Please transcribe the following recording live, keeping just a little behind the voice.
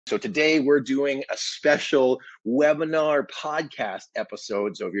So today we're doing a special webinar podcast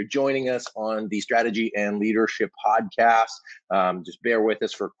episode. So if you're joining us on the Strategy and Leadership podcast, just bear with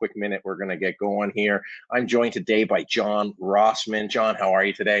us for a quick minute. We're going to get going here. I'm joined today by John Rossman. John, how are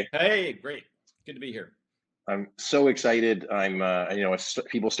you today? Hey, great. Good to be here. I'm so excited. As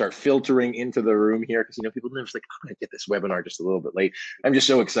people start filtering into the room here, because, people are just like, I'm going to get this webinar just a little bit late. I'm just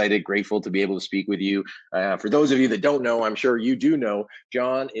so excited, grateful to be able to speak with you. For those of you that don't know, I'm sure you do know,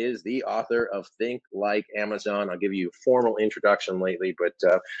 John is the author of Think Like Amazon. I'll give you a formal introduction lately, but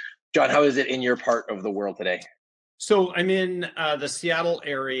John, how is it in your part of the world today? So I'm in the Seattle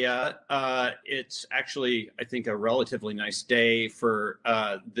area. It's actually, I think, a relatively nice day for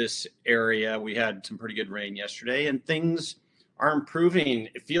this area. We had some pretty good rain yesterday, and things are improving.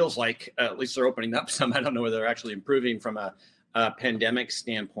 It feels like, at least they're opening up some. I don't know whether they're actually improving from a pandemic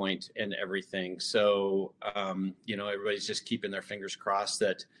standpoint and everything. So, everybody's just keeping their fingers crossed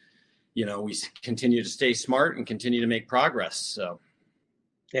that, we continue to stay smart and continue to make progress. So.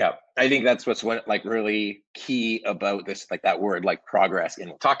 Yeah, I think that's what's really key about this, that word, progress. And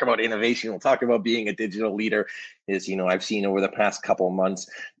we'll talk about innovation. We'll talk about being a digital leader. I've seen over the past couple of months,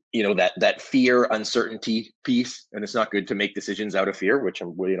 that fear, uncertainty piece, and it's not good to make decisions out of fear, which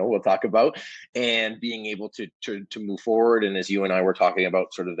we'll talk about, and being able to move forward. And as you and I were talking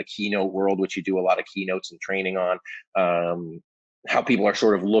about, sort of the keynote world, which you do a lot of keynotes and training on. How people are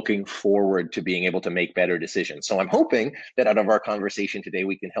sort of looking forward to being able to make better decisions. So I'm hoping that out of our conversation today,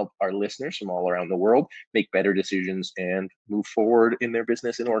 we can help our listeners from all around the world make better decisions and move forward in their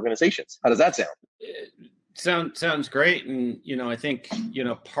business and organizations. How does that sound? Sounds great. And, I think,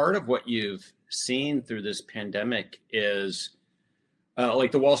 part of what you've seen through this pandemic is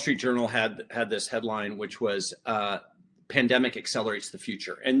like the Wall Street Journal had this headline, which was pandemic accelerates the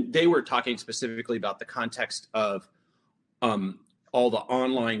future. And they were talking specifically about the context of all the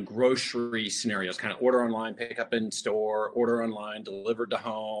online grocery scenarios, kind of order online, pick up in store, order online, delivered to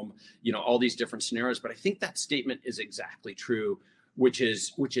home, all these different scenarios. But I think that statement is exactly true, which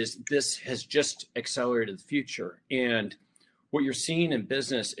is this has just accelerated the future. And what you're seeing in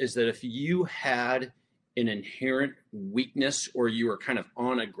business is that if you had an inherent weakness or you were kind of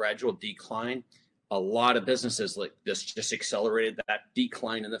on a gradual decline, a lot of businesses like this just accelerated that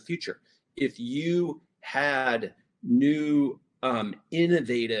decline in the future. If you had new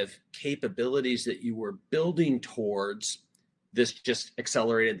innovative capabilities that you were building towards, this just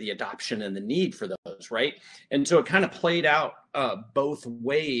accelerated the adoption and the need for those, right? And so it kind of played out both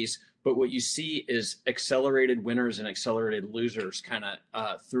ways, but what you see is accelerated winners and accelerated losers kind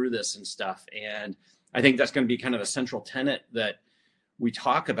of through this and stuff. And I think that's going to be kind of a central tenet that we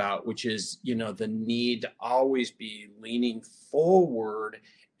talk about, which is, the need to always be leaning forward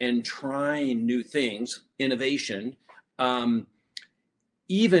and trying new things, innovation,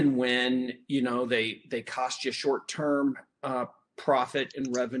 even when, they cost you short-term profit and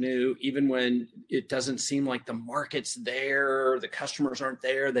revenue, even when it doesn't seem like the market's there, the customers aren't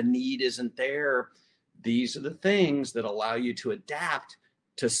there, the need isn't there. These are the things that allow you to adapt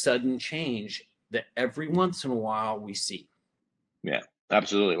to sudden change that every once in a while we see. Yeah.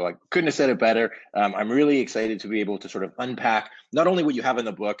 Absolutely. Well, I couldn't have said it better. I'm really excited to be able to sort of unpack not only what you have in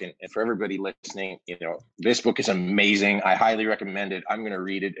the book, and for everybody listening, this book is amazing. I highly recommend it. I'm going to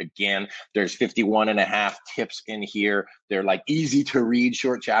read it again. There's 51 and a half tips in here. They're easy to read,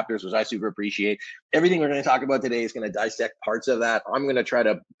 short chapters, which I super appreciate. Everything we're going to talk about today is going to dissect parts of that. I'm going to try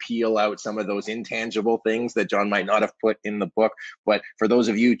to peel out some of those intangible things that John might not have put in the book. But for those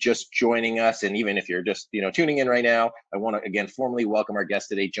of you just joining us, and even if you're just, tuning in right now, I want to, again, formally welcome our guest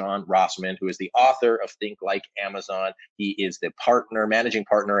today, John Rossman, who is the author of Think Like Amazon. He is the managing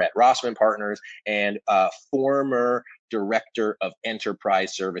partner at Rossman Partners and former director of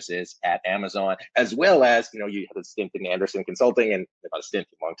enterprise services at Amazon, as well as, you had a stint in Anderson Consulting, and not a stint,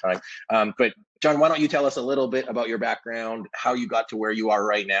 a long time. But John, why don't you tell us a little bit about your background, how you got to where you are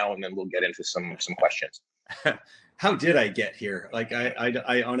right now, and then we'll get into some questions. How did I get here?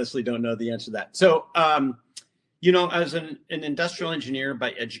 I honestly don't know the answer to that. So, as an industrial engineer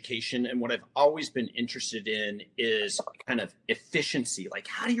by education, and what I've always been interested in is kind of efficiency.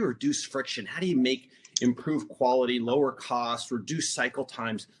 How do you reduce friction? How do you improve quality, lower costs, reduce cycle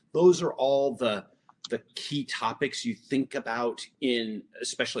times? Those are all the key topics you think about in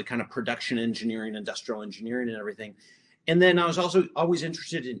especially kind of production engineering, industrial engineering, and everything. And then I was also always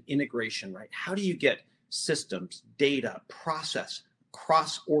interested in integration, right? How do you get systems, data, process,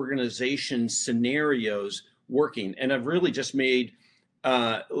 cross-organization scenarios working? And I've really just made,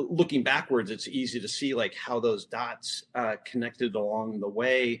 looking backwards, it's easy to see how those dots connected along the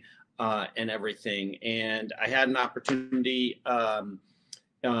way and everything. And I had an opportunity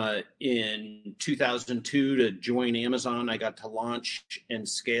in 2002 to join Amazon. I got to launch and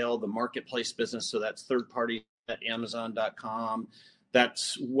scale the marketplace business. So that's third party at Amazon.com.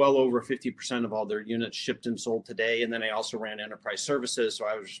 That's well over 50% of all their units shipped and sold today. And then I also ran enterprise services. So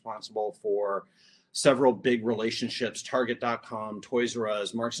I was responsible for several big relationships, Target.com, Toys R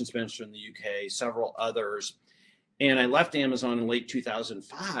Us, Marks and Spencer in the UK, several others. And I left Amazon in late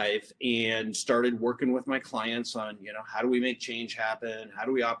 2005 and started working with my clients on, how do we make change happen? How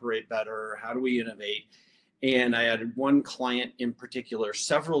do we operate better? How do we innovate? And I had one client in particular,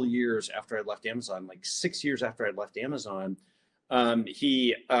 several years after I left Amazon, like 6 years after I left Amazon,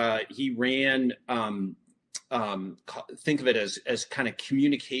 he ran, think of it as kind of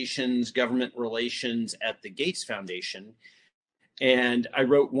communications, government relations at the Gates Foundation. And I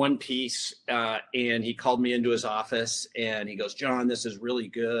wrote one piece, and he called me into his office and he goes, "John, this is really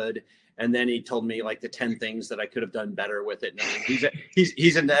good." And then he told me like the 10 things that I could have done better with it. And I mean,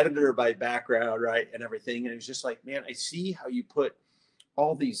 he's an editor by background, right? And everything. And it was just like, man, I see how you put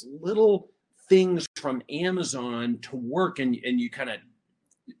all these little things from Amazon to work, and you kind of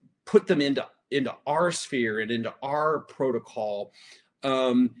put them into our sphere and into our protocol.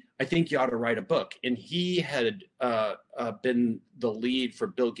 I think you ought to write a book. And he had been the lead for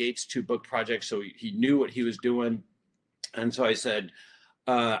Bill Gates' 2 book projects, so he knew what he was doing. And so I said,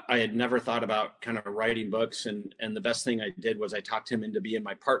 I had never thought about kind of writing books, and the best thing I did was I talked him into being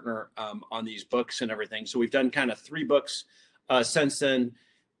my partner on these books and everything. So we've done kind of 3 books since then.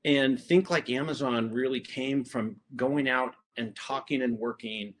 And Think Like Amazon really came from going out and talking and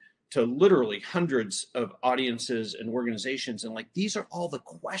working to literally hundreds of audiences and organizations. And like, these are all the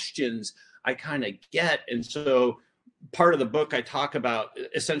questions I kind of get. And so part of the book, I talk about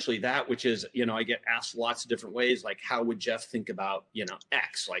essentially that, which is, I get asked lots of different ways, like, how would Jeff think about,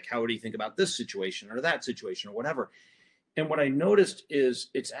 X? Like, how would he think about this situation or that situation or whatever? And what I noticed is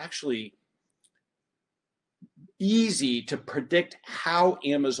it's actually easy to predict how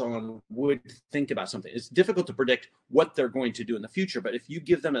Amazon would think about something. It's difficult to predict what they're going to do in the future, but if you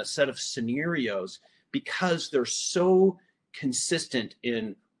give them a set of scenarios, because they're so consistent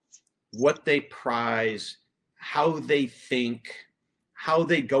in what they prize, how they think, how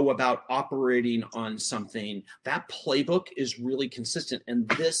they go about operating on something, that playbook is really consistent. And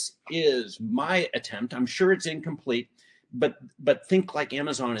this is my attempt. I'm sure it's incomplete, but Think Like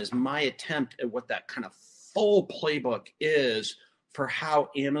Amazon is my attempt at what that kind of full playbook is for how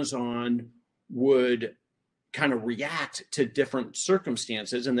Amazon would kind of react to different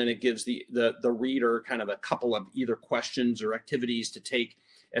circumstances. And then it gives the reader kind of a couple of either questions or activities to take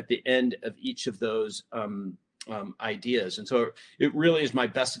at the end of each of those ideas. And so it really is my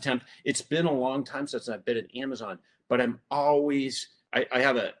best attempt. It's been a long time since I've been at Amazon, but I'm always, I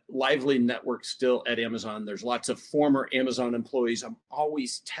have a lively network still at Amazon. There's lots of former Amazon employees. I'm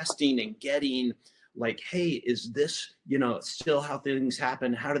always testing and getting like, hey, is this, still how things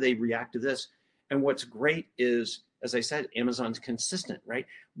happen? How do they react to this? And what's great is, as I said, Amazon's consistent, right?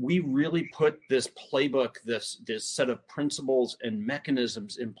 We really put this playbook, this set of principles and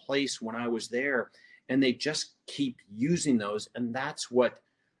mechanisms in place when I was there, and they just keep using those. And that's what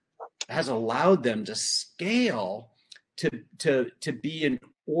has allowed them to scale to be an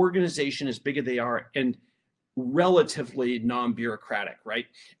organization as big as they are and relatively non-bureaucratic, right?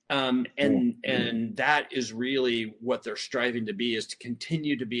 And that is really what they're striving to be, is to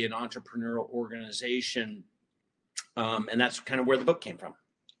continue to be an entrepreneurial organization. And that's kind of where the book came from.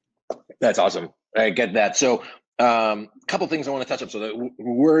 That's awesome. I get that. So a couple things I want to touch on. So the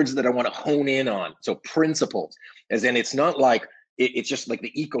words that I want to hone in on. So principles, as in it's not like, it's just like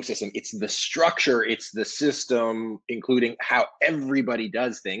the ecosystem. It's the structure. It's the system, including how everybody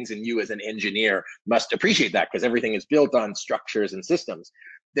does things. And you as an engineer must appreciate that, because everything is built on structures and systems.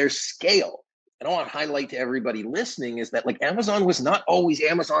 There's scale. And I want to highlight to everybody listening is that like Amazon was not always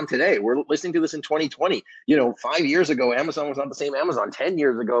Amazon today. We're listening to this in 2020. 5 years ago, Amazon was not the same Amazon. 10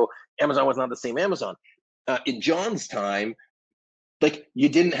 years ago, Amazon was not the same Amazon. In John's time, like you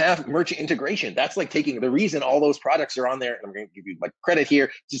didn't have merchant integration. That's like taking the reason all those products are on there. And I'm going to give you my credit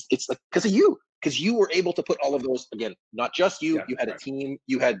here. It's like because of you, because you were able to put all of those, again, not just you, you had a team,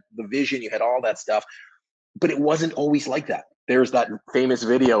 you had the vision, you had all that stuff, but it wasn't always like that. There's that famous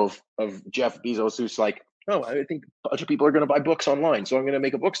video of Jeff Bezos who's like, oh, I think a bunch of people are going to buy books online, so I'm going to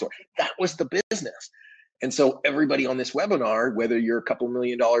make a bookstore. That was the business. And so everybody on this webinar, whether you're a couple $1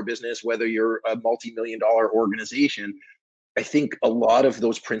 million business, whether you're a multi-million-dollar organization, I think a lot of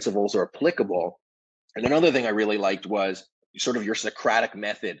those principles are applicable. And another thing I really liked was sort of your Socratic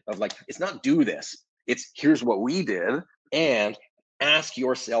method of like, it's not do this, it's here's what we did, and ask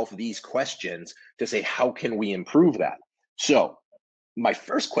yourself these questions to say, how can we improve that? So my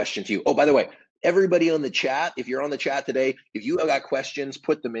first question to you, oh, by the way, everybody on the chat, if you're on the chat today, if you have got questions,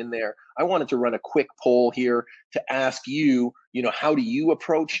 put them in there. I wanted to run a quick poll here to ask you, how do you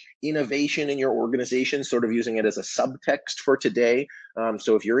approach innovation in your organization, sort of using it as a subtext for today.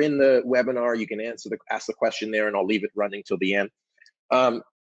 So if you're in the webinar, you can ask the question there, and I'll leave it running till the end.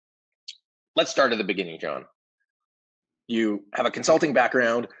 Let's start at the beginning, John. You have a consulting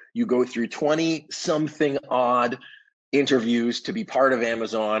background. You go through 20 something odd interviews to be part of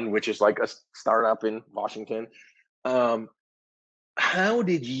Amazon, which is like a startup in Washington. How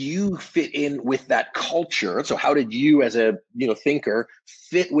did you fit in with that culture? So how did you, as a thinker,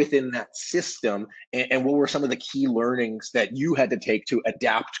 fit within that system? And what were some of the key learnings that you had to take to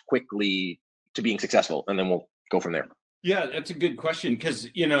adapt quickly to being successful? And then we'll go from there. Yeah, that's a good question, because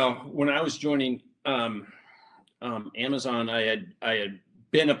when I was joining Amazon, I had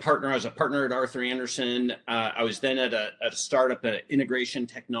been a partner. I was a partner at Arthur Andersen. I was then at a startup, an integration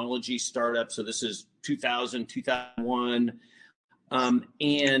technology startup. So this is 2000, 2001.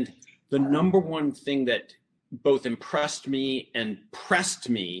 And the number one thing that both impressed me and pressed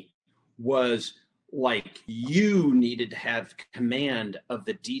me was, like, you needed to have command of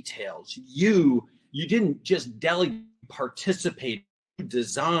the details. You didn't just delegate, participate,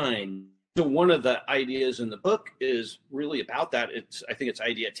 design. So one of the ideas in the book is really about that. I think it's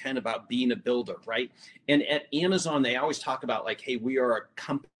idea 10 about being a builder, right? And at Amazon, they always talk about, like, hey, we are a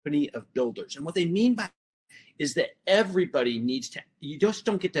company of builders. And what they mean by is that everybody needs to, you just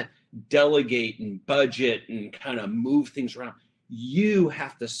don't get to delegate and budget and kind of move things around. You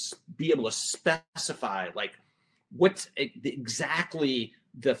have to be able to specify, like, what's exactly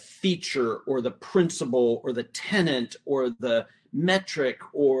the feature or the principle or the tenant or the metric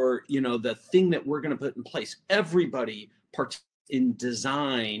or the thing that we're going to put in place. Everybody participates in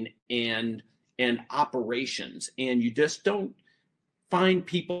design and operations, and you just don't find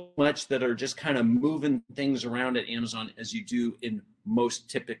people much that are just kind of moving things around at Amazon as you do in most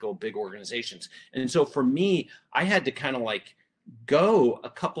typical big organizations. And so for me, I had to kind of like go a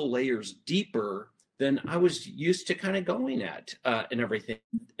couple layers deeper than I was used to kind of going at and everything.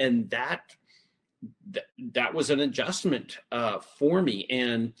 And that was an adjustment for me.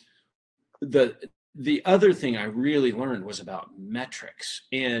 And the other thing I really learned was about metrics.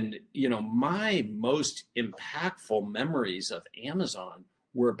 And, my most impactful memories of Amazon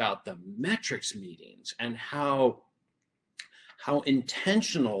were about the metrics meetings and how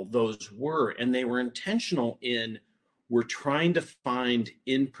intentional those were. And they were intentional in, we're trying to find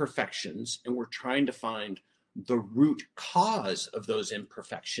imperfections, and we're trying to find the root cause of those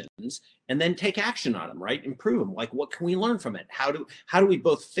imperfections, and then take action on them, right? Improve them. Like, what can we learn from it? How do we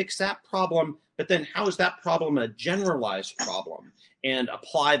both fix that problem, but then how is that problem a generalized problem, and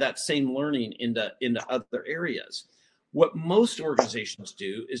apply that same learning into other areas? What most organizations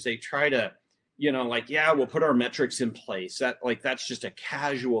do is they try to, we'll put our metrics in place. That's just a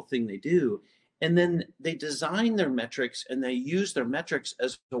casual thing they do. And then they design their metrics, and they use their metrics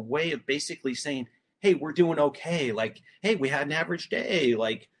as a way of basically saying, hey, we're doing okay. Like, hey, we had an average day.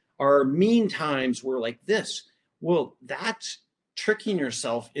 Like, our mean times were like this. Well, that's tricking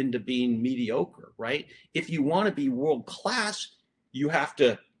yourself into being mediocre, right? If you want to be world class, you have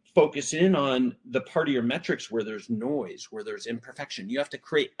to focus in on the part of your metrics where there's noise, where there's imperfection. You have to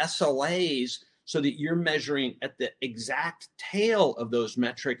create SLAs so that you're measuring at the exact tail of those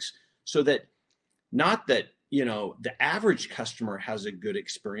metrics, so that not that, the average customer has a good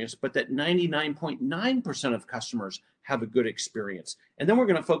experience, but that 99.9% of customers have a good experience. And then we're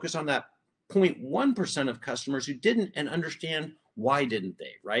going to focus on that 0.1% of customers who didn't, and understand why didn't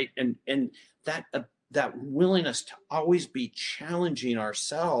they, right? And that willingness to always be challenging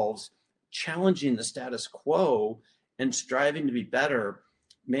ourselves, challenging the status quo, and striving to be better,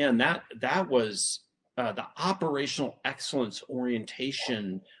 man, that was the operational excellence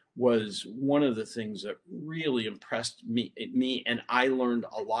orientation was one of the things that really impressed me, and I learned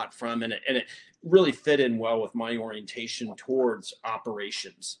a lot from, and it really fit in well with my orientation towards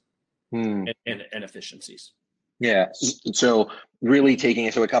operations and efficiencies. Yeah. So really taking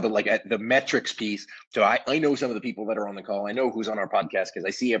into account like the metrics piece. So I know some of the people that are on the call. I know who's on our podcast because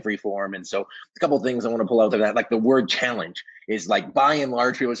I see every form. And so a couple of things I want to pull out of that, like the word challenge is, like, by and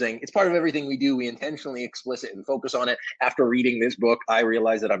large, people are saying it's part of everything we do. We intentionally explicit and focus on it. After reading this book, I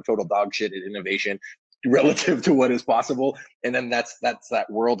realized that I'm total dog shit at innovation relative to what is possible. And then that's that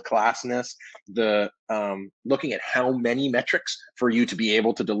world classness, the looking at how many metrics for you to be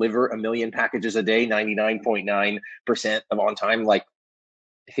able to deliver 1 million packages a day, 99.9% of on time. Like,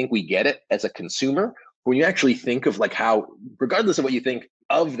 I think we get it as a consumer. When you actually think of like how, regardless of what you think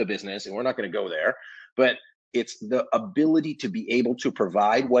of the business, and we're not going to go there, but it's the ability to be able to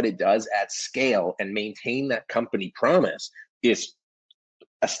provide what it does at scale and maintain that company promise is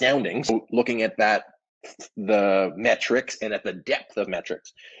astounding. So looking at that, the metrics and at the depth of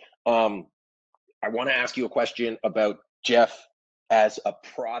metrics, I want to ask you a question about Jeff as a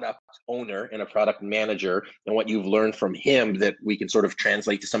product owner and a product manager, and what you've learned from him that we can sort of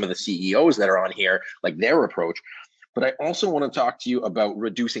translate to some of the CEOs that are on here, like their approach. But I also want to talk to you about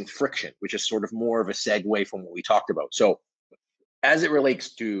reducing friction, which is sort of more of a segue from what we talked about. So as it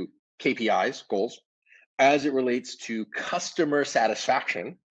relates to KPIs, goals, as it relates to customer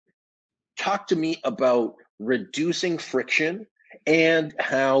satisfaction, talk to me about reducing friction and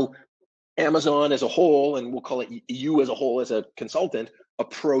how Amazon as a whole, and we'll call it you as a whole as a consultant,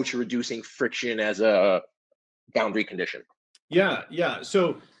 approach reducing friction as a boundary condition. Yeah.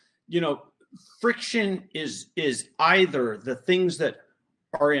 So, friction is either the things that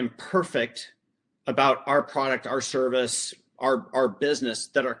are imperfect about our product, our service, our business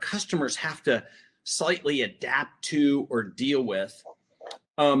that our customers have to slightly adapt to or deal with,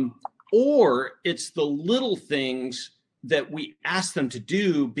 or it's the little things that we ask them to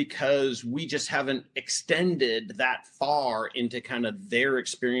do because we just haven't extended that far into kind of their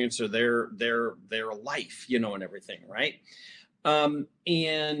experience or their life, and everything, right?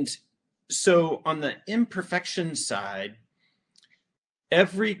 And so on the imperfection side,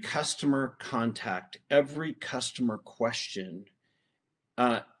 every customer contact, every customer question,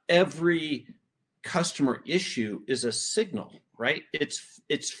 every customer issue is a signal, right?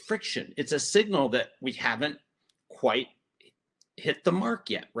 It's friction. It's a signal that we haven't quite hit the mark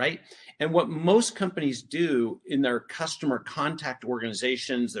yet, right? And what most companies do in their customer contact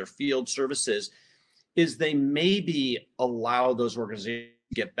organizations, their field services, is they maybe allow those organizations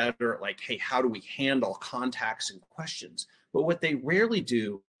to get better at, like, hey, how do we handle contacts and questions? But what they rarely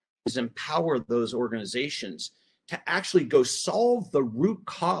do is empower those organizations to actually go solve the root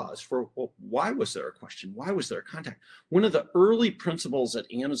cause for, well, why was there a question? Why was there a contact? One of the early principles at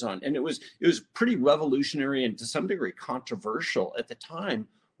Amazon, and it was pretty revolutionary and to some degree controversial at the time,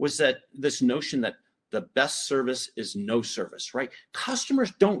 was that this notion that the best service is no service, right?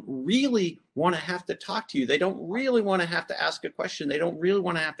 Customers don't really want to have to talk to you. They don't really want to have to ask a question. They don't really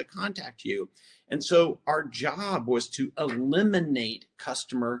want to have to contact you. And so our job was to eliminate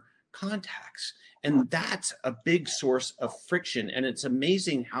customer contacts. And that's a big source of friction. And it's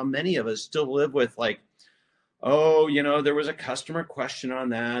amazing how many of us still live with, like, oh, there was a customer question on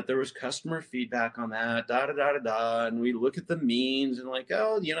that. There was customer feedback on that, And we look at the means and like,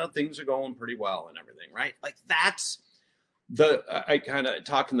 oh, things are going pretty well and everything, right? Like that's I kind of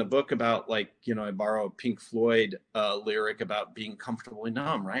talk in the book about, like, I borrow a Pink Floyd lyric about being comfortably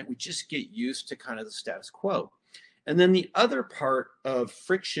numb, right? We just get used to kind of the status quo. And then the other part of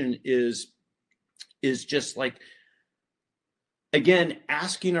friction is just like, again,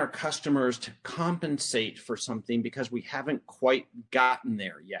 asking our customers to compensate for something because we haven't quite gotten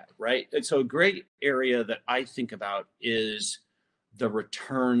there yet, right? And so a great area that I think about is the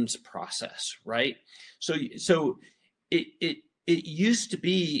returns process, right? So it used to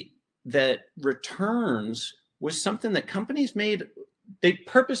be that returns was something that companies made. They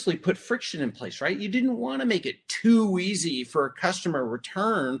purposely put friction in place, right? You didn't want to make it too easy for a customer to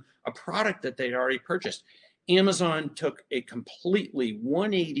return a product that they'd already purchased. Amazon took a completely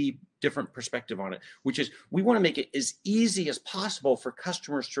 180 different perspective on it, which is we want to make it as easy as possible for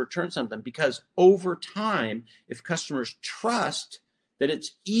customers to return something, because over time, if customers trust that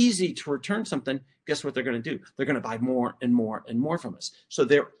it's easy to return something, guess what they're going to do? They're going to buy more and more and more from us. So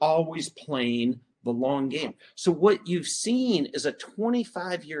they're always playing the long game. So what you've seen is a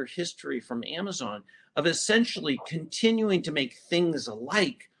 25-year history from Amazon of essentially continuing to make things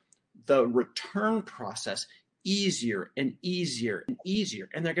like the return process easier and easier and easier.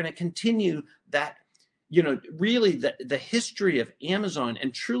 And they're going to continue that, really the history of Amazon,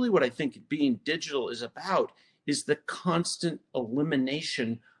 and truly what I think being digital is about, is the constant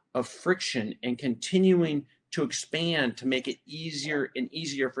elimination of friction and continuing to expand to make it easier and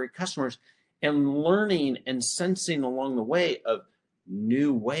easier for customers, and learning and sensing along the way of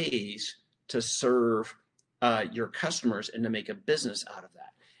new ways to serve your customers and to make a business out of that.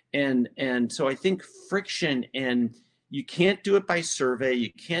 And so I think friction, and you can't do it by survey,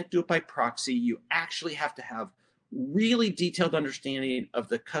 you can't do it by proxy. You actually have to have really detailed understanding of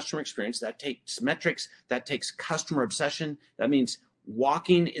the customer experience. That takes metrics, that takes customer obsession. That means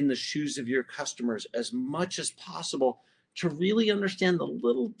walking in the shoes of your customers as much as possible to really understand the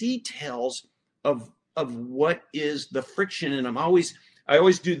little details of what is the friction. And I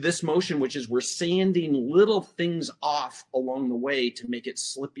always do this motion, which is we're sanding little things off along the way to make it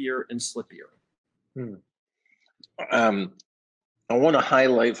slippier and slippier. Um, I want to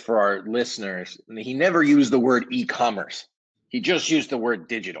highlight for our listeners, he never used the word e-commerce. He just used the word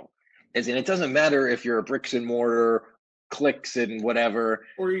digital. As in, it doesn't matter if you're a bricks and mortar, clicks and whatever.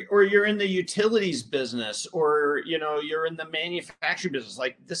 Or you're in the utilities business, or you're in the manufacturing business.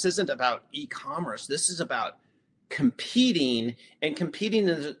 Like, this isn't about e-commerce. This is about competing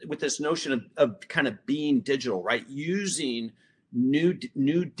with this notion of kind of being digital, right? Using new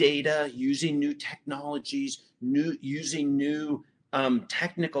data, using new technologies, using new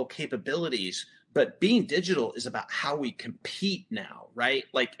technical capabilities. But being digital is about how we compete now, right?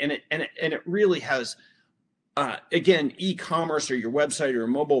 Like, and it really has, again, e-commerce or your website or a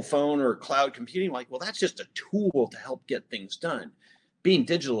mobile phone or cloud computing. Like, well, that's just a tool to help get things done. Being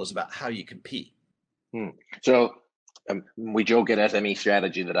digital is about how you compete. So we joke at SME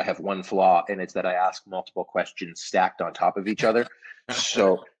Strategy that I have one flaw, and it's that I ask multiple questions stacked on top of each other.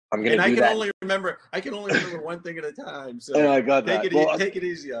 So I'm going to do that. I can only remember one thing at a time. So I got that. Take it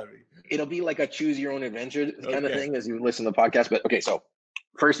easy on me. It'll be like a choose your own adventure kind of thing as you listen to the podcast. But okay, so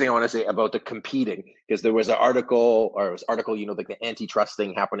first thing I want to say about the competing, because there was an article, like the antitrust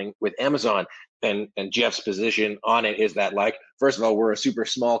thing happening with Amazon, and Jeff's position on it is that, like, first of all, we're a super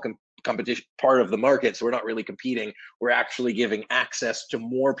small competition part of the market, so we're not really competing. We're actually giving access to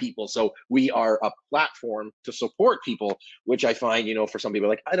more people, so we are a platform to support people, which I find, for some people,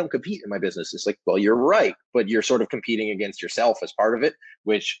 like, I don't compete in my business. It's like, well, you're right, but you're sort of competing against yourself as part of it,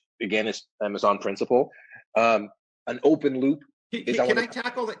 which again is Amazon principle. An open loop. Can I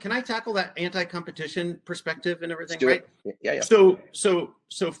tackle that anti-competition perspective and everything? Right? Yeah. So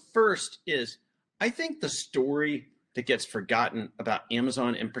first is, I think the story that gets forgotten about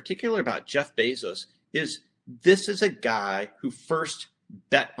Amazon, in particular about Jeff Bezos, is this is a guy who first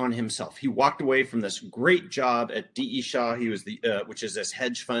bet on himself. He walked away from this great job at D.E. Shaw. He was which is this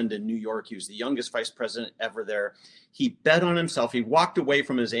hedge fund in New York. He was the youngest vice president ever there. He bet on himself. He walked away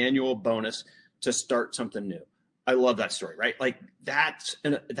from his annual bonus to start something new. I love that story, right? Like, that's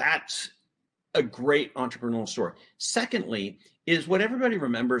a great entrepreneurial story. Secondly, is what everybody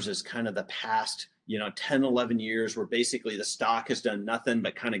remembers as kind of the past 10, 11 years where basically the stock has done nothing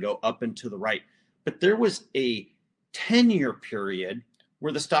but kind of go up and to the right. But there was a 10-year period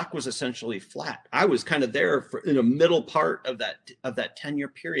where the stock was essentially flat. I was kind of there in the middle part of that 10-year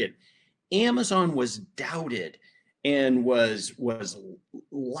period. Amazon was doubted and was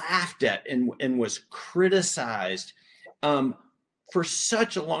laughed at and was criticized for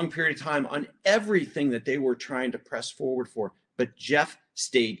such a long period of time on everything that they were trying to press forward for. But Jeff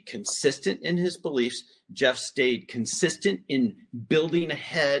stayed consistent in his beliefs. Jeff stayed consistent in building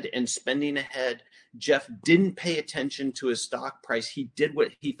ahead and spending ahead. Jeff didn't pay attention to his stock price. He did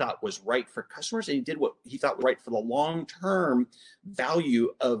what he thought was right for customers, and he did what he thought was right for the long-term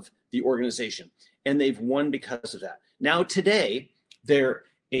value of the organization. And they've won because of that. Now, today, they're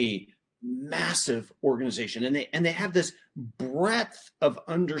a massive organization, and they have this breadth of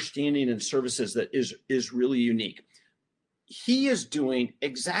understanding and services that is really unique. He is doing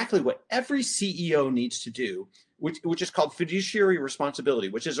exactly what every CEO needs to do, which is called fiduciary responsibility,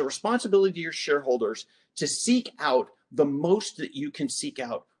 which is a responsibility to your shareholders to seek out the most that you can seek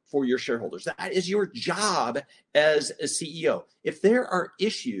out for your shareholders. That is your job as a CEO. If there are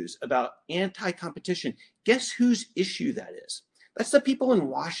issues about anti-competition, guess whose issue that is? That's the people in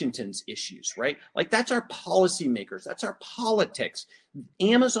Washington's issues, right? Like, that's our policymakers. That's our politics.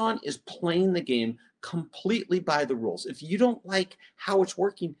 Amazon is playing the game completely by the rules. If you don't like how it's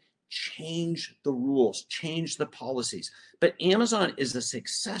working, change the rules, change the policies. But Amazon is a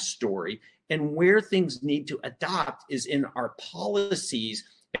success story, and where things need to adopt is in our policies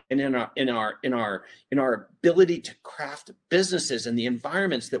and in our ability to craft businesses and the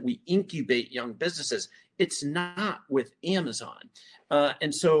environments that we incubate young businesses. It's not with Amazon.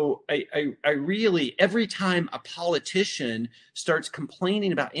 And so I really, every time a politician starts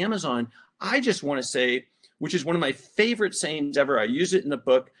complaining about Amazon, I just want to say, which is one of my favorite sayings ever, I use it in the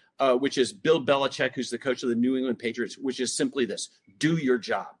book, which is Bill Belichick, who's the coach of the New England Patriots, which is simply this: do your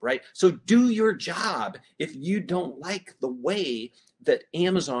job, right? So do your job if you don't like the way that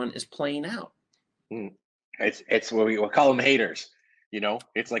Amazon is playing out. It's what we'll call them haters.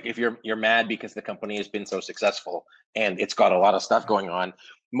 It's like if you're mad because the company has been so successful and it's got a lot of stuff going on.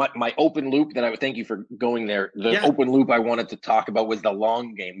 My open loop that I would thank you for going there. The open loop I wanted to talk about was the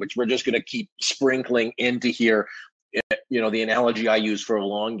long game, which we're just going to keep sprinkling into here. The analogy I use for a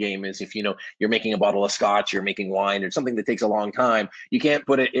long game is if, you're making a bottle of scotch, you're making wine or something that takes a long time, you can't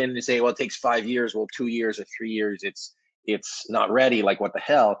put it in and say, well, it takes 5 years. Well, 2 years or 3 years, it's not ready. Like, what the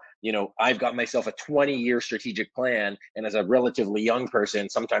hell? I've got myself a 20-year strategic plan. And as a relatively young person,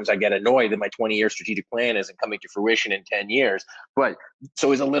 sometimes I get annoyed that my 20-year strategic plan isn't coming to fruition in 10 years. But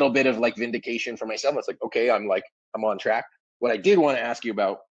so it's a little bit of like vindication for myself. It's like, okay, I'm on track. What I did want to ask you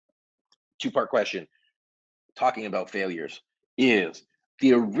about, two-part question, talking about failures, is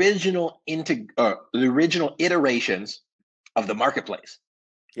the original iterations of the marketplace.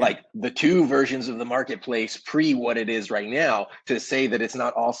 Yeah. Like the two versions of the marketplace pre what it is right now, to say that it's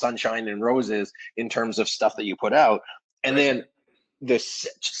not all sunshine and roses in terms of stuff that you put out. And right. Then the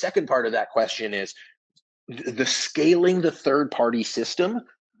second part of that question is the scaling the third party system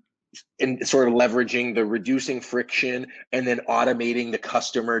and sort of leveraging the reducing friction and then automating the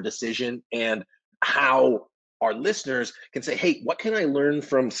customer decision, and how our listeners can say, hey, what can I learn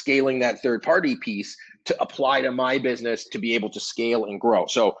from scaling that third party piece to apply to my business to be able to scale and grow?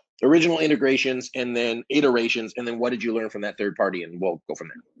 So original integrations and then iterations, and then what did you learn from that third party? And we'll go from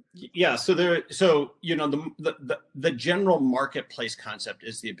there. Yeah. So the general marketplace concept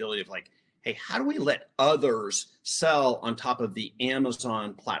is the ability of like, hey, how do we let others sell on top of the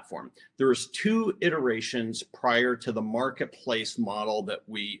Amazon platform? There's two iterations prior to the marketplace model that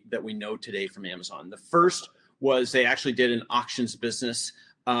we know today from Amazon. The first was they actually did an auctions business,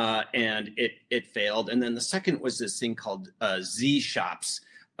 and it failed. And then the second was this thing called Z Shops.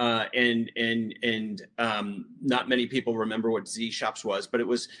 And not many people remember what Z Shops was, but it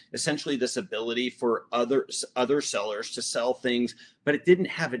was essentially this ability for other sellers to sell things, but it didn't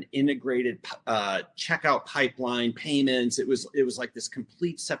have an integrated checkout pipeline, payments. It was like this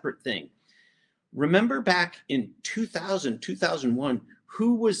complete separate thing. Remember back in 2000, 2001,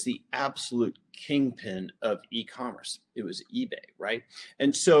 who was the absolute kingpin of e-commerce? It was eBay, right?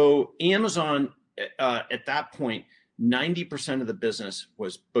 And so Amazon at that point, 90% of the business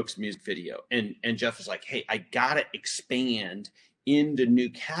was books, music, video. And Jeff was like, hey, I got to expand into new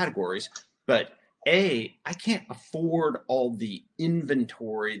categories, but A, I can't afford all the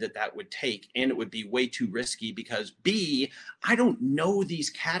inventory that would take, and it would be way too risky, because B, I don't know these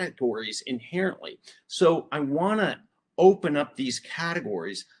categories inherently. So I want to open up these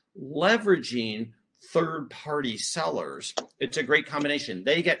categories, leveraging third-party sellers. It's a great combination.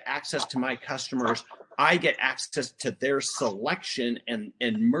 They get access to my customers. I get access to their selection and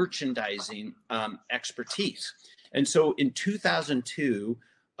merchandising expertise. And so in 2002,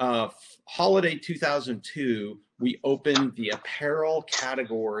 holiday 2002, we opened the apparel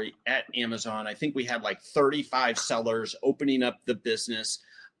category at Amazon. I think we had like 35 sellers opening up the business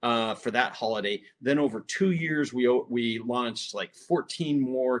for that holiday. Then over 2 years, we launched like 14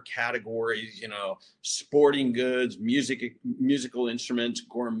 more categories, sporting goods, musical instruments,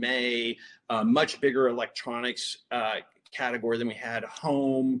 gourmet, much bigger electronics category than we had,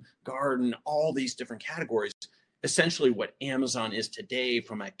 home, garden, all these different categories. Essentially what Amazon is today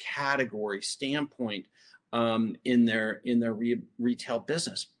from a category standpoint in their retail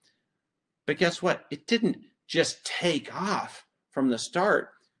business. But guess what? It didn't just take off from the start.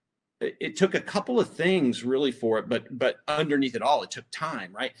 It took a couple of things really for it, but underneath it all, it took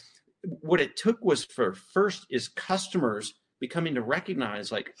time, right? What it took was first is customers becoming to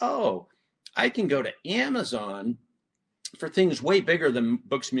recognize like, oh, I can go to Amazon for things way bigger than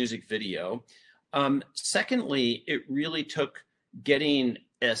books, music, video. Secondly, it really took getting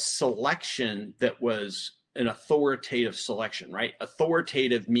a selection that was an authoritative selection, right?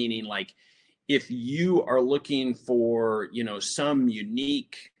 Authoritative meaning like if you are looking for, some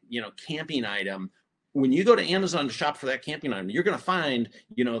unique, camping item, when you go to Amazon to shop for that camping item, you're going to find,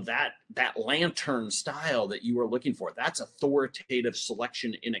 that lantern style that you are looking for. That's authoritative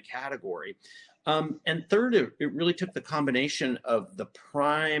selection in a category. And third, it really took the combination of the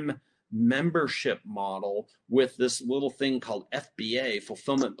Prime membership model with this little thing called FBA,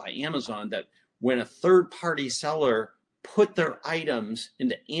 Fulfillment by Amazon, that when a third-party seller put their items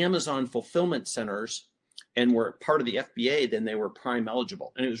into Amazon fulfillment centers and were part of the FBA, then they were Prime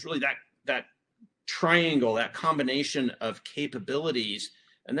eligible. And it was really that triangle, that combination of capabilities,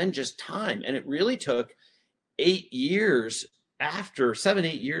 and then just time. And it really took 7, 8 years after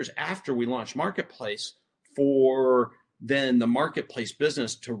we launched Marketplace for then the Marketplace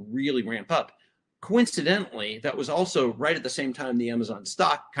business to really ramp up. Coincidentally, that was also right at the same time the Amazon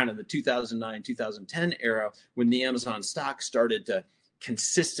stock, kind of the 2009, 2010 era, when the Amazon stock started to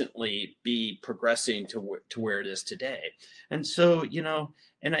consistently be progressing to where it is today. And so,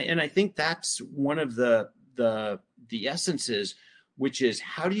 and I think that's one of the essences, which is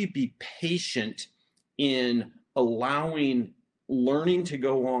how do you be patient in allowing learning to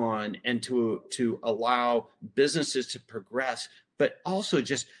go on and to allow businesses to progress, but also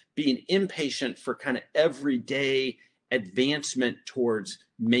just being impatient for kind of everyday advancement towards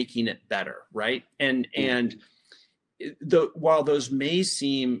making it better, right? And while those may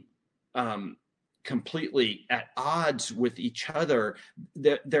seem completely at odds with each other,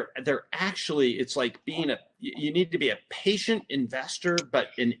 they're actually, it's like you need to be a patient investor but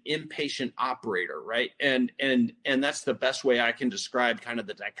an impatient operator, right? And that's the best way I can describe kind of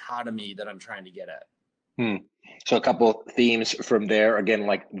the dichotomy that I'm trying to get at. So a couple themes from there, again,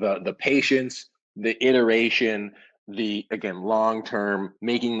 like the patience, the iteration, the, again, long term,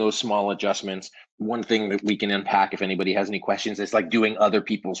 making those small adjustments. One thing that we can unpack, if anybody has any questions, is like doing other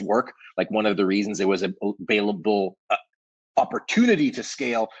people's work. Like one of the reasons it was available opportunity to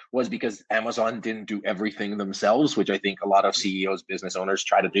scale was because Amazon didn't do everything themselves, which I think a lot of CEOs, business owners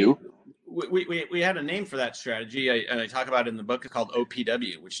try to do. We had a name for that strategy, and I talk about it in the book. It's called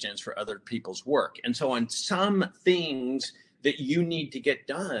OPW, which stands for other people's work. And so on some things that you need to get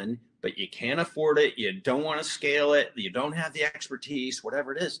done, but you can't afford it, you don't want to scale it, you don't have the expertise,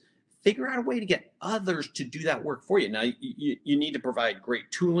 whatever it is, figure out a way to get others to do that work for you. Now, you need to provide great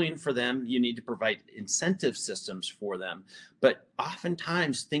tooling for them. You need to provide incentive systems for them. But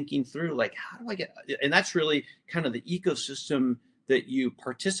oftentimes thinking through, like, how do I get, and that's really kind of the ecosystem that you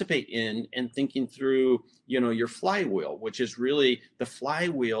participate in, and thinking through, your flywheel, which is really, the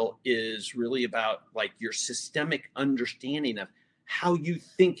flywheel is really about like your systemic understanding of how you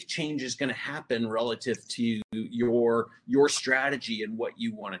think change is going to happen relative to your strategy and what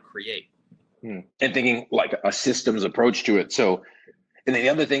you want to create. And thinking like a systems approach to it. So, and then the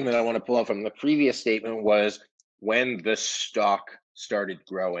other thing that I want to pull out from the previous statement was when the stock started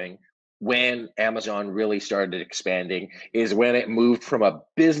growing, when Amazon really started expanding, is when it moved from a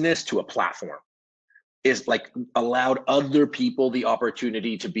business to a platform. Is like allowed other people the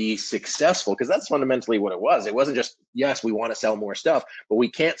opportunity to be successful, because that's fundamentally what it was. It wasn't just, yes, we want to sell more stuff, but we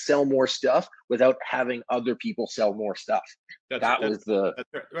can't sell more stuff without having other people sell more stuff. That's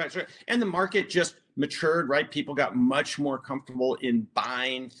right. And the market just matured, right? People got much more comfortable in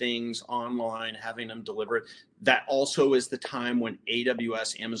buying things online, having them delivered. That also is the time when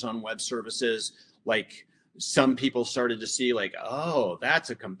AWS, Amazon Web Services, like some people started to see like, oh,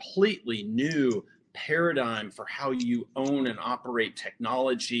 that's a completely new paradigm for how you own and operate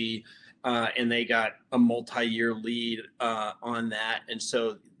technology, and they got a multi-year lead on that. And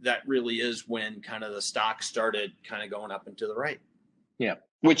so that really is when kind of the stock started kind of going up and to the right. Yeah,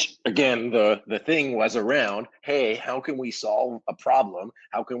 which again, the thing was around, hey, how can we solve a problem?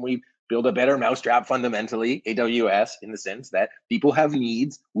 How can we build a better mousetrap? Fundamentally, AWS, in the sense that people have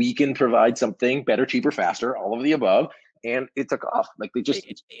needs, we can provide something better, cheaper, faster, all of the above. And it took off. Like, they just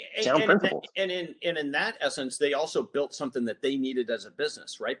sound principles. And in that essence, they also built something that they needed as a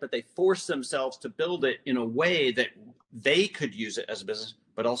business, right? But they forced themselves to build it in a way that they could use it as a business,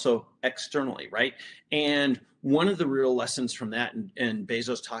 but also externally, right? And one of the real lessons from that, and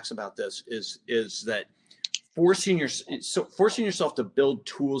Bezos talks about this, is that forcing yourself to build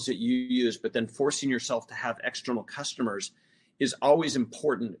tools that you use, but then forcing yourself to have external customers is always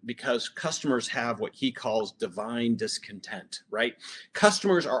important, because customers have what he calls divine discontent, right?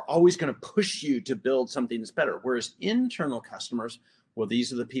 Customers are always going to push you to build something that's better. Whereas internal customers, well,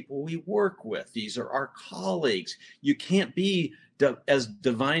 these are the people we work with. These are our colleagues. You can't be as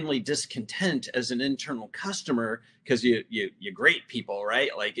divinely discontent as an internal customer, because you grate people, right?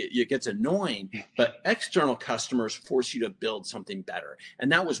 Like it gets annoying. But external customers force you to build something better.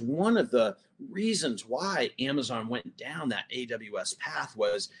 And that was one of the reasons why Amazon went down that AWS path,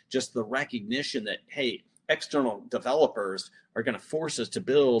 was just the recognition that, hey, external developers are going to force us to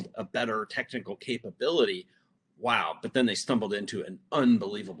build a better technical capability. Wow. But then they stumbled into an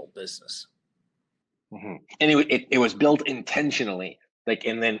unbelievable business. Mm-hmm. And it was built intentionally. Like,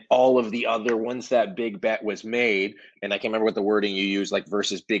 and then all of the other, once that big bet was made, and I can't remember what the wording you use, like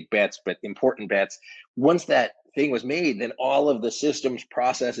versus big bets, but important bets. Once that thing was made, then all of the systems,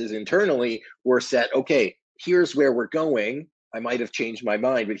 processes internally were set. Okay, here's where we're going. I might have changed my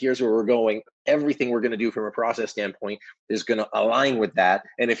mind, but here's where we're going. Everything we're going to do from a process standpoint is going to align with that.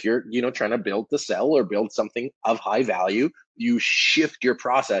 And if you're, trying to build to sell or build something of high value, you shift your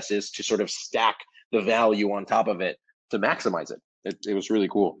processes to sort of stack the value on top of it to maximize it. It was really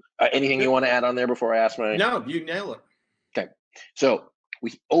cool. Anything you want to add on there before I ask my? No, you nail it. Okay. So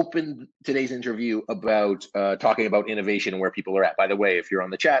we opened today's interview about talking about innovation and where people are at. By the way, if you're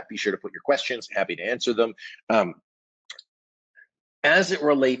on the chat, be sure to put your questions. Happy to answer them. As it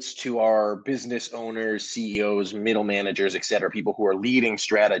relates to our business owners, CEOs, middle managers, et cetera, people who are leading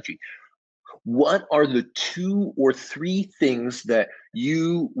strategy, what are the 2 or 3 things that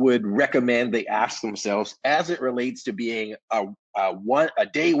you would recommend they ask themselves as it relates to being a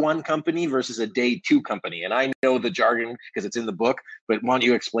day one company versus a day two company? And I know the jargon because it's in the book, but why don't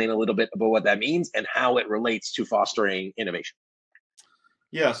you explain a little bit about what that means and how it relates to fostering innovation?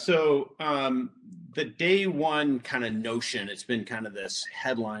 Yeah. So the day one kind of notion, it's been kind of this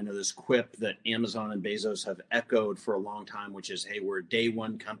headline or this quip that Amazon and Bezos have echoed for a long time, which is, hey, we're a day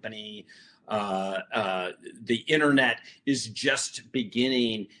one company. The internet is just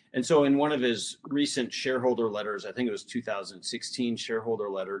beginning. And so in one of his recent shareholder letters, I think it was 2016 shareholder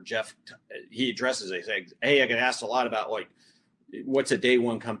letter, Jeff, he addresses it. He says, hey, I get asked a lot about like, what's a day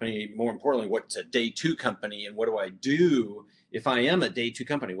one company? More importantly, what's a day two company? And what do I do if I am a day two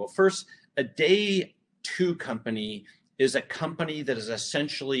company? Well, first, a day two company is a company that is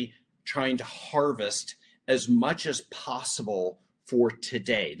essentially trying to harvest as much as possible for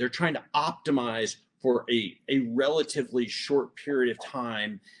today. They're trying to optimize for a relatively short period of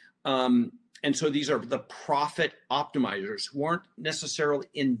time. And so these are the profit optimizers who aren't necessarily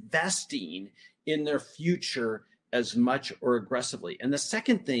investing in their future as much or aggressively. And the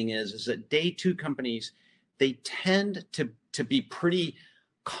second thing is that day two companies, they tend to be pretty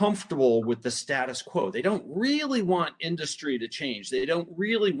comfortable with the status quo. They don't really want industry to change. They don't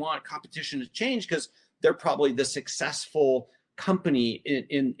really want competition to change because they're probably the successful company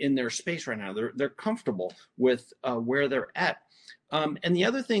in their space right now. They're comfortable with where they're at. And the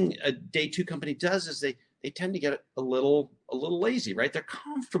other thing a day two company does is they tend to get a little lazy, right? They're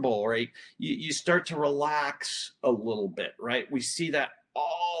comfortable, right? You start to relax a little bit, right? We see that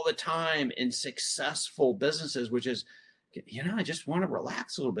all the time in successful businesses, which is, I just want to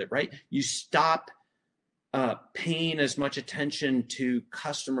relax a little bit, right? You stop paying as much attention to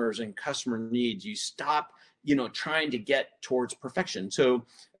customers and customer needs. You stop, trying to get towards perfection. So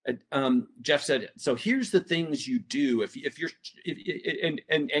Jeff said, so here's the things you do if you're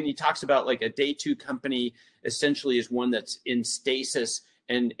and he talks about like a day two company essentially is one that's in stasis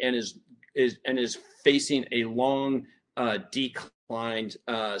and is facing a long decline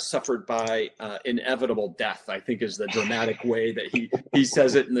suffered by inevitable death, I think is the dramatic way that he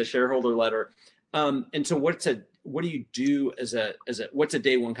says it in the shareholder letter. And so what do you do what's a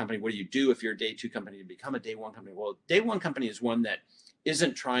day one company? What do you do if you're a day two company to become a day one company? Well, day one company is one that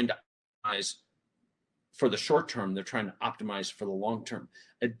isn't trying to optimize for the short term. They're trying to optimize for the long term.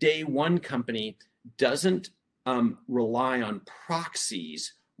 A day one company doesn't rely on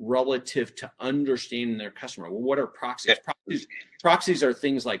proxies relative to understanding their customer. Well, what are proxies? Proxies are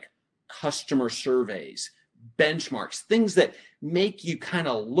things like customer surveys, benchmarks, things that make you kind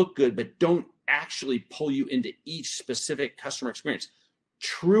of look good, but don't actually pull you into each specific customer experience.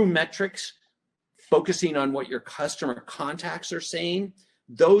 True metrics, focusing on what your customer contacts are saying,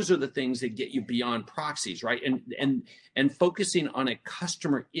 those are the things that get you beyond proxies, right? And focusing on a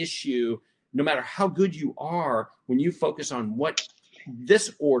customer issue, no matter how good you are, when you focus on what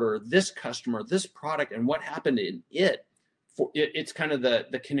this order, this customer, this product, and what happened in it's kind of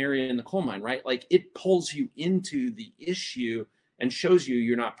the canary in the coal mine, right? Like it pulls you into the issue and shows you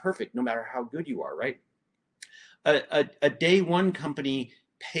you're not perfect, no matter how good you are, right? A day one company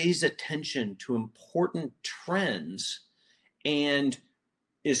pays attention to important trends and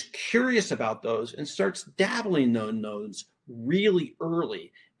is curious about those and starts dabbling in those really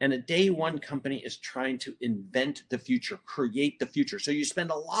early. And a day one company is trying to invent the future, create the future. So you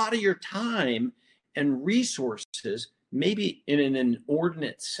spend a lot of your time and resources, maybe in an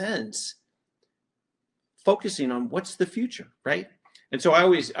inordinate sense, focusing on what's the future, right? And so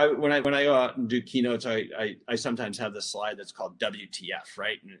when I go out and do keynotes, I sometimes have this slide that's called WTF,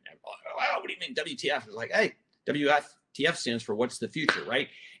 right? And wow, what do you mean WTF? It's like, hey, WTF stands for what's the future, right?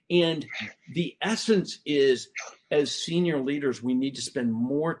 And the essence is, as senior leaders, we need to spend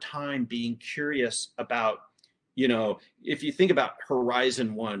more time being curious about, if you think about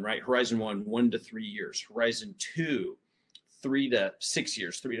Horizon 1, right? Horizon 1 to 3 years. Horizon 2, 3 to 6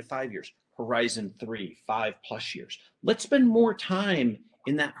 years, 3 to 5 years. Horizon 3, 5+ years. Let's spend more time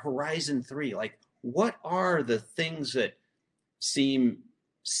in that Horizon 3. Like, what are the things that seem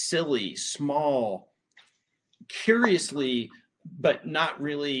silly, small, curiously, but not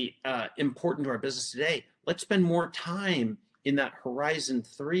really important to our business today? Let's spend more time in that Horizon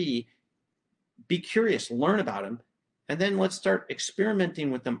 3. Be curious, learn about them, and then let's start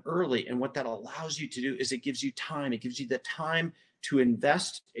experimenting with them early. And what that allows you to do is it gives you time. It gives you the time to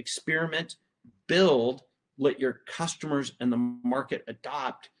invest, experiment, build, let your customers and the market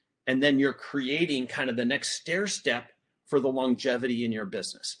adopt, and then you're creating kind of the next stair step for the longevity in your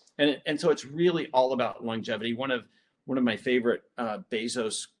business. And so it's really all about longevity. One of my favorite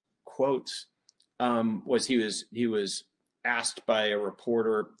Bezos quotes was he was asked by a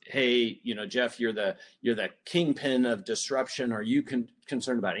reporter, "Hey, Jeff, you're the kingpin of disruption. Are you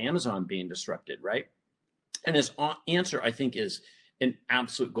concerned about Amazon being disrupted?" Right? And his answer, I think, is an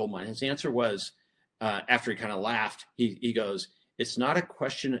absolute goldmine. His answer was, after he kind of laughed, he goes, "It's not a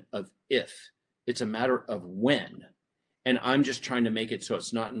question of if, it's a matter of when. And I'm just trying to make it so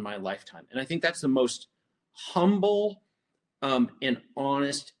it's not in my lifetime." And I think that's the most humble and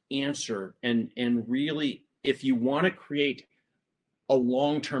honest answer. And really, if you want to create a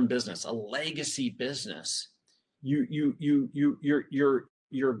long-term business, a legacy business, your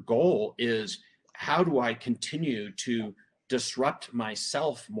goal is, how do I continue to disrupt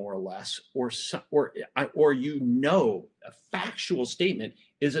myself more or less, or a factual statement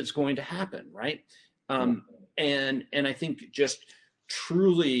is it's going to happen, right? And I think just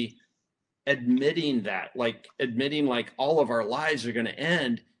truly admitting that, like all of our lives are going to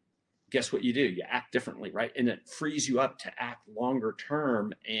end, guess what you do? You act differently, right? And it frees you up to act longer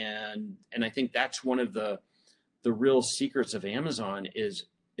term. And I think that's one of the real secrets of Amazon is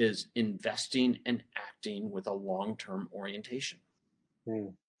investing and acting with a long-term orientation.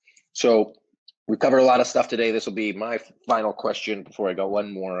 So we covered a lot of stuff today. This will be my final question before I go.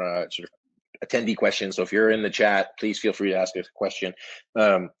 One more sort of attendee question. So if you're in the chat, please feel free to ask us a question.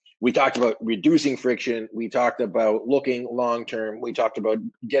 We talked about reducing friction. We talked about looking long-term. We talked about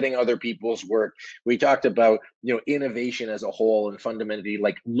getting other people's work. We talked about, innovation as a whole, and fundamentally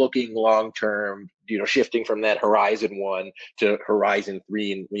like looking long-term, shifting from that Horizon 1 to Horizon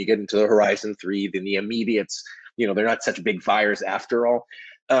 3. And when you get into the Horizon 3, then the immediates, they're not such big fires after all.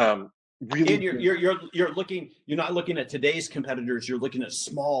 Really, and you're not looking at today's competitors. You're looking at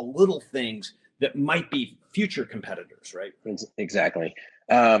small little things that might be future competitors, right? Exactly.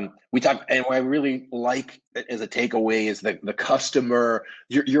 We talk, and what I really like as a takeaway is that the customer,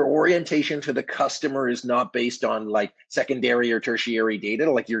 your orientation to the customer is not based on like secondary or tertiary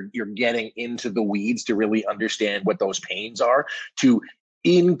data. Like you're getting into the weeds to really understand what those pains are, to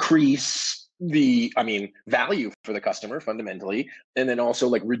increase value for the customer fundamentally, and then also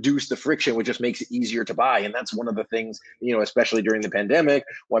like reduce the friction, which just makes it easier to buy. And that's one of the things, especially during the pandemic,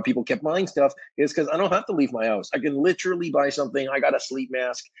 why people kept buying stuff, is because I don't have to leave my house. I can literally buy something. I got a sleep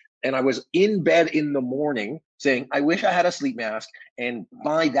mask, and I was in bed in the morning saying, I wish I had a sleep mask. And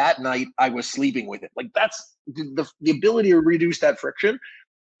by that night, I was sleeping with it. Like that's the ability to reduce that friction.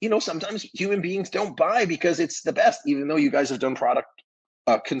 Sometimes human beings don't buy because it's the best, even though you guys have done product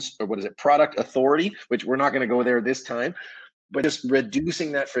authority, which we're not going to go there this time, but just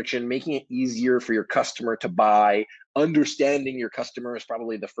reducing that friction, making it easier for your customer to buy. Understanding your customer is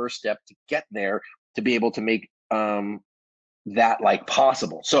probably the first step to get there, to be able to make that like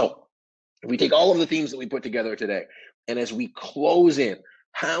possible. So if we take all of the themes that we put together today, and as we close in,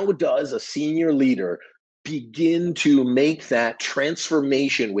 how does a senior leader begin to make that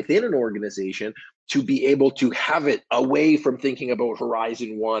transformation within an organization to be able to have it away from thinking about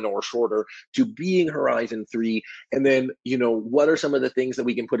Horizon 1 or shorter to being Horizon 3? And then, what are some of the things that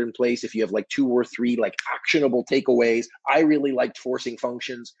we can put in place if you have like 2 or 3 like actionable takeaways? I really liked forcing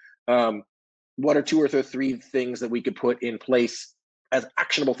functions. What are 2 or 3 things that we could put in place as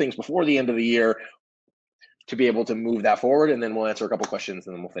actionable things before the end of the year to be able to move that forward? And then we'll answer a couple questions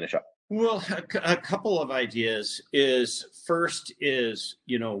and then we'll finish up. Well, a couple of ideas is, first is,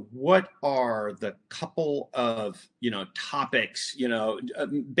 what are the couple of, topics,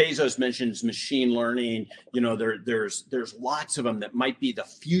 Bezos mentions machine learning, there's lots of them that might be the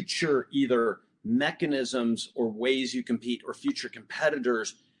future, either mechanisms or ways you compete or future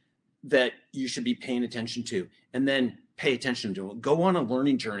competitors that you should be paying attention to, and then pay attention to it. Go on a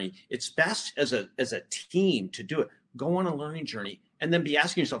learning journey. It's best as a team to do it. Go on a learning journey and then be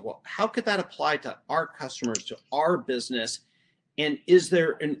asking yourself, well, how could that apply to our customers, to our business? And is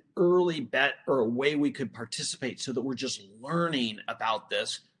there an early bet or a way we could participate so that we're just learning about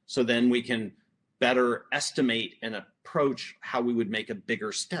this, so then we can better estimate and approach how we would make a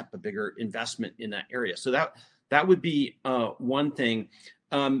bigger step, a bigger investment in that area. So that would be one thing.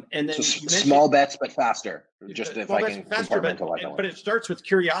 And then small bets, but faster. Just if I can compartmentalize that. But it starts with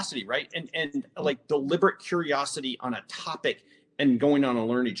curiosity, right? And like deliberate curiosity on a topic and going on a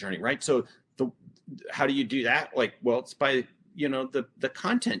learning journey, right? So how do you do that? Like, well, it's by the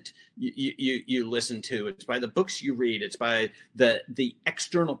content you listen to. It's by the books you read. It's by the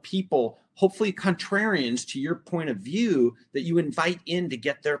external people, hopefully contrarians to your point of view, that you invite in to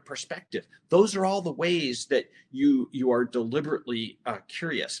get their perspective. Those are all the ways that you are deliberately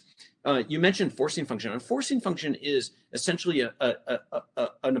curious. You mentioned forcing function. And forcing function is essentially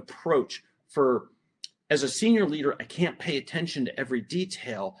an approach for as a senior leader, I can't pay attention to every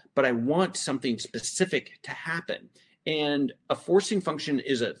detail, but I want something specific to happen. And a forcing function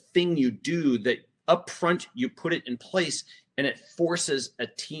is a thing you do that upfront you put it in place, and it forces a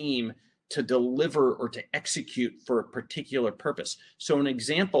team to deliver or to execute for a particular purpose. So an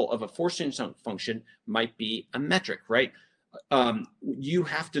example of a forcing function might be a metric, right? You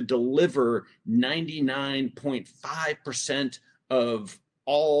have to deliver 99.5% of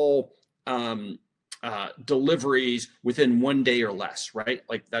all deliveries within 1 day or less, right?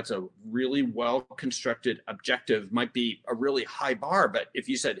 Like that's a really well-constructed objective, might be a really high bar, but if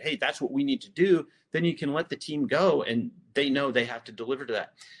you said, hey, that's what we need to do, then you can let the team go and they know they have to deliver to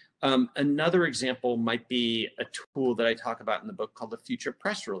that. Another example might be a tool that I talk about in the book called the Future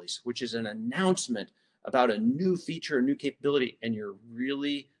Press Release, which is an announcement about a new feature, a new capability, and you're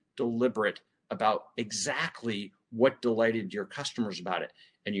really deliberate about exactly what delighted your customers about it.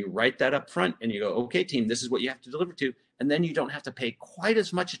 And you write that up front and you go, okay, team, this is what you have to deliver to. And then you don't have to pay quite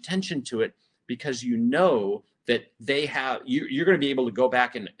as much attention to it because you know that they have, you're going to be able to go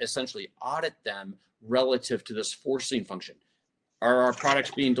back and essentially audit them relative to this forcing function. Are our products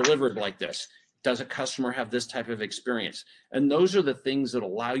being delivered like this? Does a customer have this type of experience? And those are the things that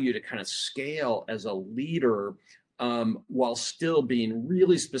allow you to kind of scale as a leader while still being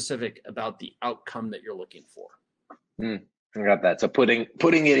really specific about the outcome that you're looking for. I got that. So putting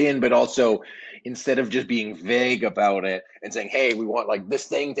it in, but also instead of just being vague about it and saying, hey, we want like this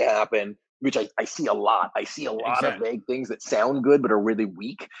thing to happen, which I see a lot. I see a lot Exactly. of vague things that sound good, but are really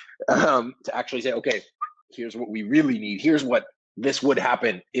weak, to actually say, okay, here's what we really need. Here's what this would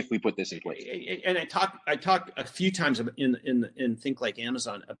happen if we put this in place. And I talk a few times in Think Like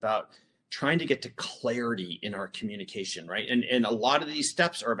Amazon about trying to get to clarity in our communication, right? And a lot of these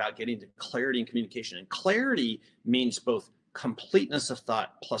steps are about getting to clarity in communication. And clarity means both completeness of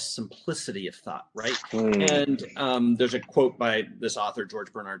thought plus simplicity of thought, right? And there's a quote by this author,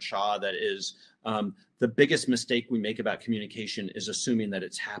 George Bernard Shaw, that is, the biggest mistake we make about communication is assuming that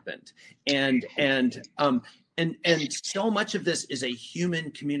it's happened. And so much of this is a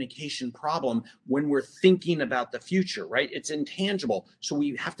human communication problem when we're thinking about the future, right? It's intangible. So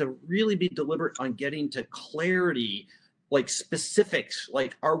we have to really be deliberate on getting to clarity, like specifics,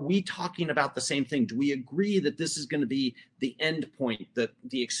 like, are we talking about the same thing? Do we agree that this is going to be the end point, the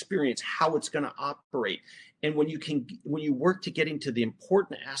experience, how it's going to operate? And when you work to getting to the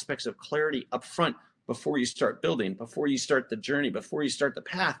important aspects of clarity up front before you start building, before you start the journey, before you start the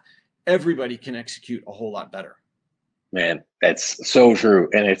path, everybody can execute a whole lot better. Man, that's so true.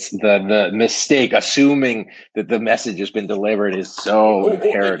 And it's the mistake, assuming that the message has been delivered, is so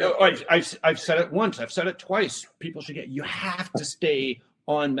imperative. I've said it once, I've said it twice. People should you have to stay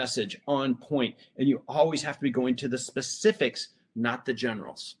on message, on point, and you always have to be going to the specifics, not the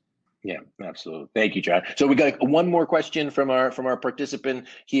generals. Yeah, absolutely. Thank you, John. So we got one more question from our participant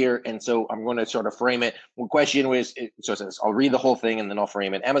here, and so I'm going to sort of frame it. One question was, so it says, I'll read the whole thing and then I'll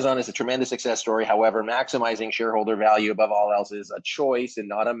frame it. Amazon is a tremendous success story. However, maximizing shareholder value above all else is a choice and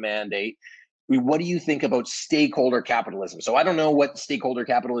not a mandate. What do you think about stakeholder capitalism? So I don't know what stakeholder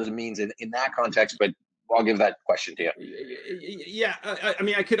capitalism means in that context, but I'll give that question to you. Yeah, I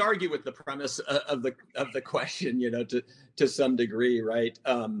mean, I could argue with the premise of the question, to some degree, right?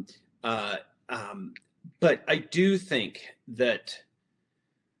 But I do think that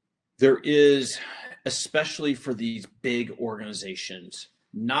there is, especially for these big organizations,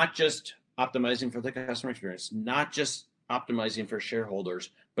 not just optimizing for the customer experience, not just optimizing for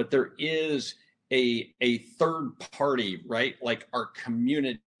shareholders, but there is a third party, right? Like our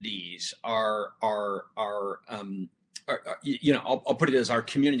communities, I'll put it as our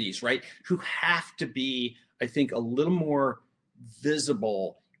communities, right? Who have to be, I think, a little more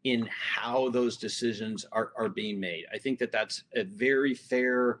visible in how those decisions are being made. I think that that's a very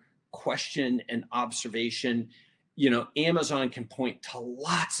fair question and observation. Amazon can point to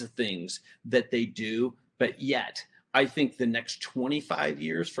lots of things that they do, but yet I think the next 25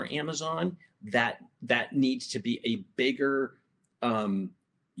 years for Amazon, that needs to be a bigger kind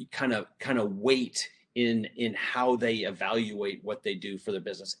of weight in how they evaluate what they do for their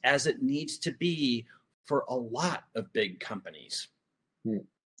business, as it needs to be for a lot of big companies.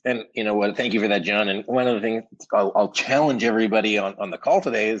 And you know what? Thank you for that, John. And one of the things I'll challenge everybody on the call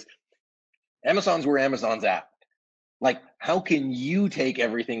today is Amazon's where Amazon's at. Like, how can you take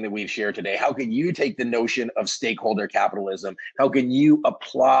everything that we've shared today? How can you take the notion of stakeholder capitalism? How can you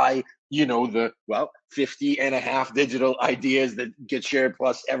apply, the 50 and a half digital ideas that get shared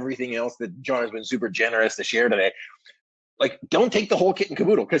plus everything else that John has been super generous to share today? Like, don't take the whole kit and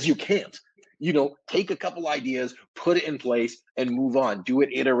caboodle, because you can't. take a couple ideas, put it in place, and move on. Do it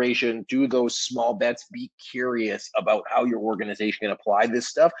iteration, do those small bets, be curious about how your organization can apply this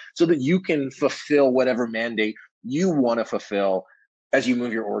stuff so that you can fulfill whatever mandate you want to fulfill as you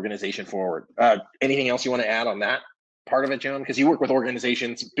move your organization forward. Anything else you want to add on that part of it, John? Because you work with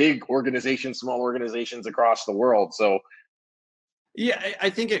organizations, big organizations, small organizations across the world. So yeah, I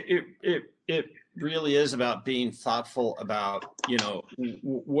think it really is about being thoughtful about,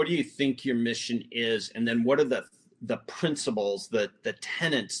 what do you think your mission is? And then what are the principles, the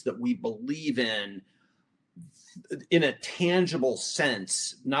tenets that we believe in a tangible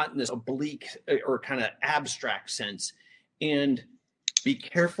sense, not in this oblique or kind of abstract sense. And be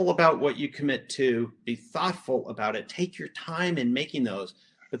careful about what you commit to, be thoughtful about it, take your time in making those.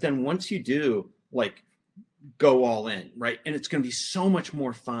 But then once you do, go all in, right? And it's going to be so much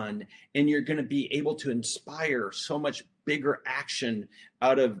more fun, and you're going to be able to inspire so much bigger action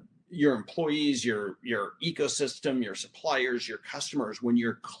out of your employees, your ecosystem, your suppliers, your customers, when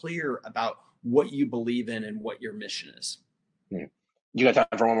you're clear about what you believe in and what your mission is. You got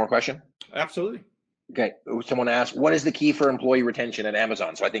time for one more question? Absolutely. Okay. Someone asked, what is the key for employee retention at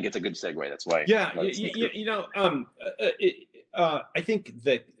Amazon? So I think it's a good segue. That's why. Yeah. I think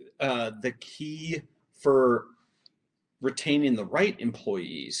that the key for retaining the right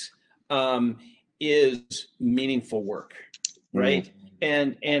employees is meaningful work, right?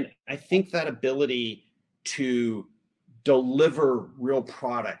 Mm-hmm. And I think that ability to deliver real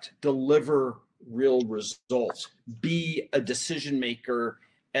product, deliver real results, be a decision maker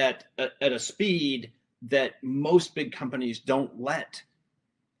at a speed that most big companies don't let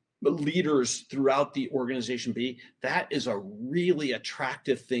leaders throughout the organization be, that is a really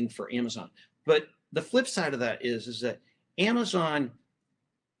attractive thing for Amazon. But the flip side of that is that Amazon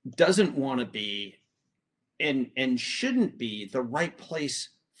doesn't want to be and shouldn't be the right place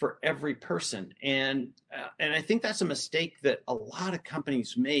for every person. And I think that's a mistake that a lot of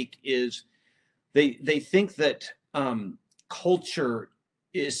companies make, is they think that culture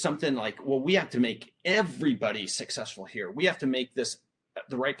is something like, well, we have to make everybody successful here. We have to make this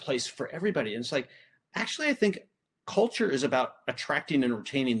the right place for everybody. And it's like, actually, I think culture is about attracting and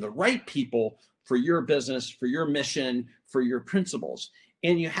retaining the right people for your business, for your mission, for your principles.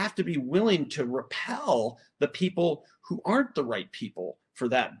 And you have to be willing to repel the people who aren't the right people for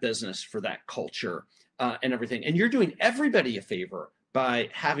that business, for that culture, and everything. And you're doing everybody a favor by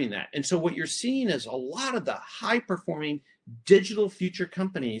having that. And so what you're seeing is a lot of the high performing digital future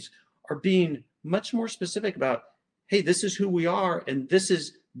companies are being much more specific about, hey, this is who we are, and this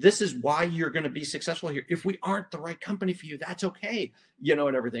is why you're going to be successful here. If we aren't the right company for you, that's okay,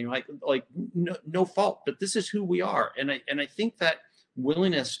 and everything. Like no fault, but this is who we are. And I think that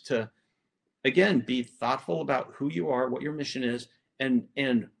willingness to, again, be thoughtful about who you are, what your mission is,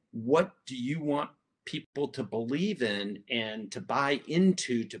 and what do you want people to believe in and to buy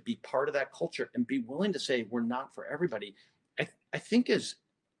into, to be part of that culture, and be willing to say we're not for everybody, I think is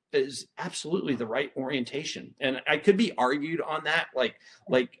absolutely the right orientation. And I could be argued on that,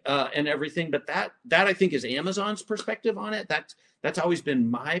 and everything, but that I think is Amazon's perspective on it. That's always been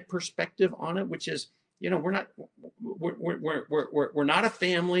my perspective on it, which is, we're not a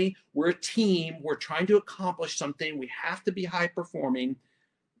family, we're a team, we're trying to accomplish something, we have to be high performing.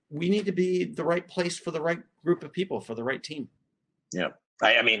 We need to be the right place for the right group of people, for the right team. Yeah.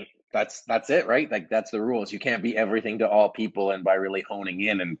 I mean, that's it, right? Like, that's the rules. You can't be everything to all people. And by really honing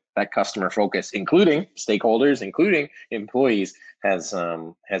in, and that customer focus, including stakeholders, including employees, has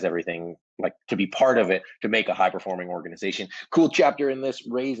everything, like, to be part of it, to make a high performing organization. Cool chapter in this,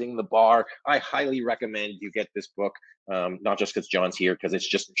 Raising the Bar. I highly recommend you get this book, not just because John's here, because it's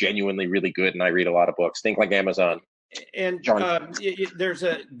just genuinely really good. And I read a lot of books. Think Like Amazon. And there's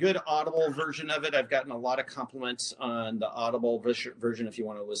a good Audible version of it. I've gotten a lot of compliments on the Audible version if you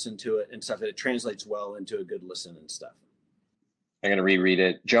want to listen to it and stuff. It translates well into a good listen and stuff. I'm going to reread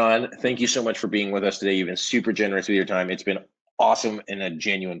it. John, thank you so much for being with us today. You've been super generous with your time. It's been awesome and a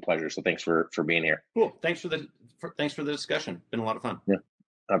genuine pleasure. So thanks for being here. Cool. Thanks for the discussion. Been a lot of fun. Yeah.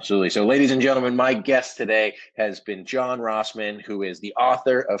 Absolutely. So, ladies and gentlemen, my guest today has been John Rossman, who is the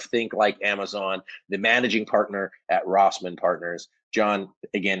author of Think Like Amazon, the managing partner at Rossman Partners. John,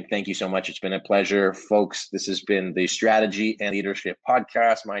 again, thank you so much. It's been a pleasure. Folks, this has been the Strategy and Leadership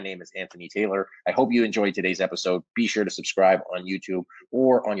Podcast. My name is Anthony Taylor. I hope you enjoyed today's episode. Be sure to subscribe on YouTube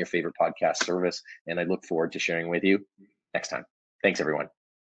or on your favorite podcast service, and I look forward to sharing with you next time. Thanks, everyone.